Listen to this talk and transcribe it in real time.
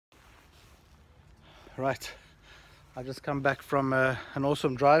Right, I just come back from an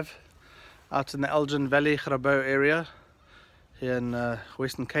awesome drive out in the Elgin Valley, Grabo area here in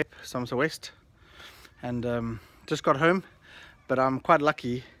Western Cape, Somerset West, and just got home. But I'm quite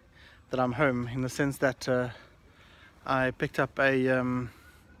lucky that I'm home in the sense that I picked up a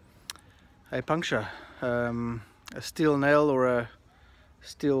puncture, a steel nail or a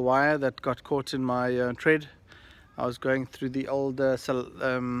steel wire that got caught in my tread. I was going through the old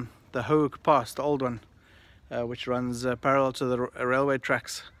the Hoek Pass, the old one, which runs parallel to the railway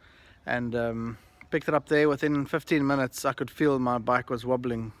tracks, and picked it up there. Within 15 minutes I could feel my bike was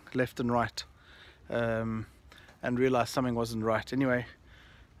wobbling left and right, and realized something wasn't right. Anyway,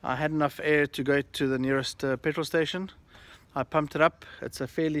 I had enough air to go to the nearest petrol station. I pumped it up. It's a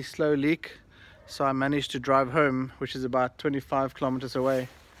fairly slow leak, so I managed to drive home, which is about 25 kilometers away.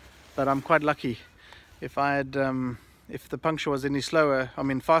 But I'm quite lucky. If I had if the puncture was any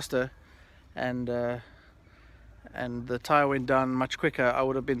faster, and the tire went down much quicker, I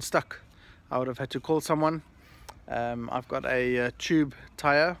would have been stuck. I would have had to call someone. I've got a tube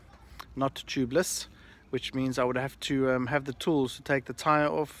tire, not tubeless, which means I would have to have the tools to take the tire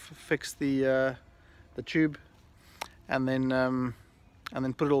off, fix the tube, and then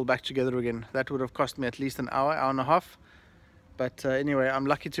put it all back together again. That would have cost me at least an hour and a half. But anyway, I'm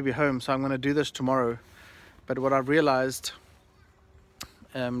lucky to be home, so I'm going to do this tomorrow. But what I've realized,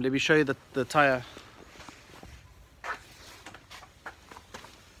 let me show you the tire.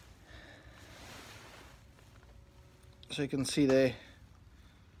 So you can see there, it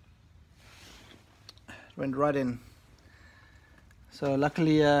went right in. So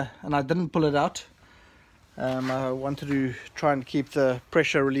luckily, and I didn't pull it out. I wanted to try and keep the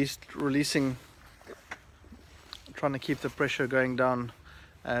pressure trying to keep the pressure going down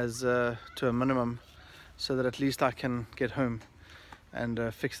as to a minimum, so that at least I can get home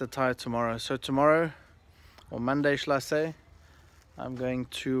and fix the tire tomorrow. So tomorrow, or Monday shall I say, I'm going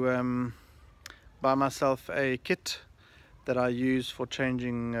to buy myself a kit that I use for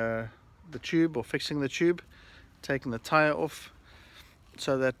changing the tube or fixing the tube, taking the tire off,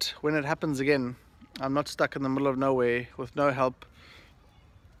 so that when it happens again, I'm not stuck in the middle of nowhere with no help,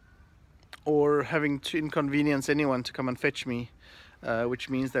 or having to inconvenience anyone to come and fetch me, which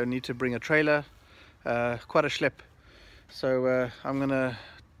means they need to bring a trailer, quite a schlep. So I'm gonna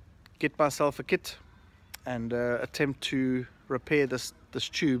get myself a kit and attempt to repair this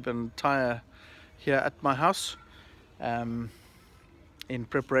tube and tire here at my house, in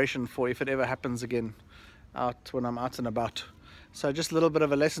preparation for if it ever happens again when I'm out and about. So just a little bit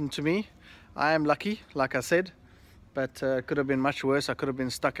of a lesson to me. I am lucky, like I said, but it could have been much worse. I could have been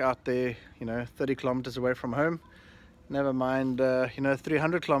stuck out there, 30 kilometers away from home. Never mind,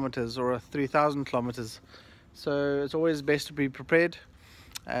 300 kilometers or 3,000 kilometers. So it's always best to be prepared,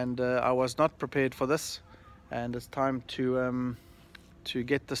 and I was not prepared for this, and it's time to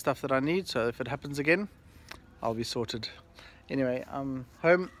get the stuff that I need, so if it happens again, I'll be sorted. Anyway, I'm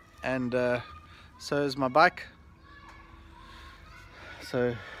home, and so is my bike,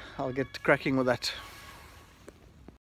 so I'll get cracking with that.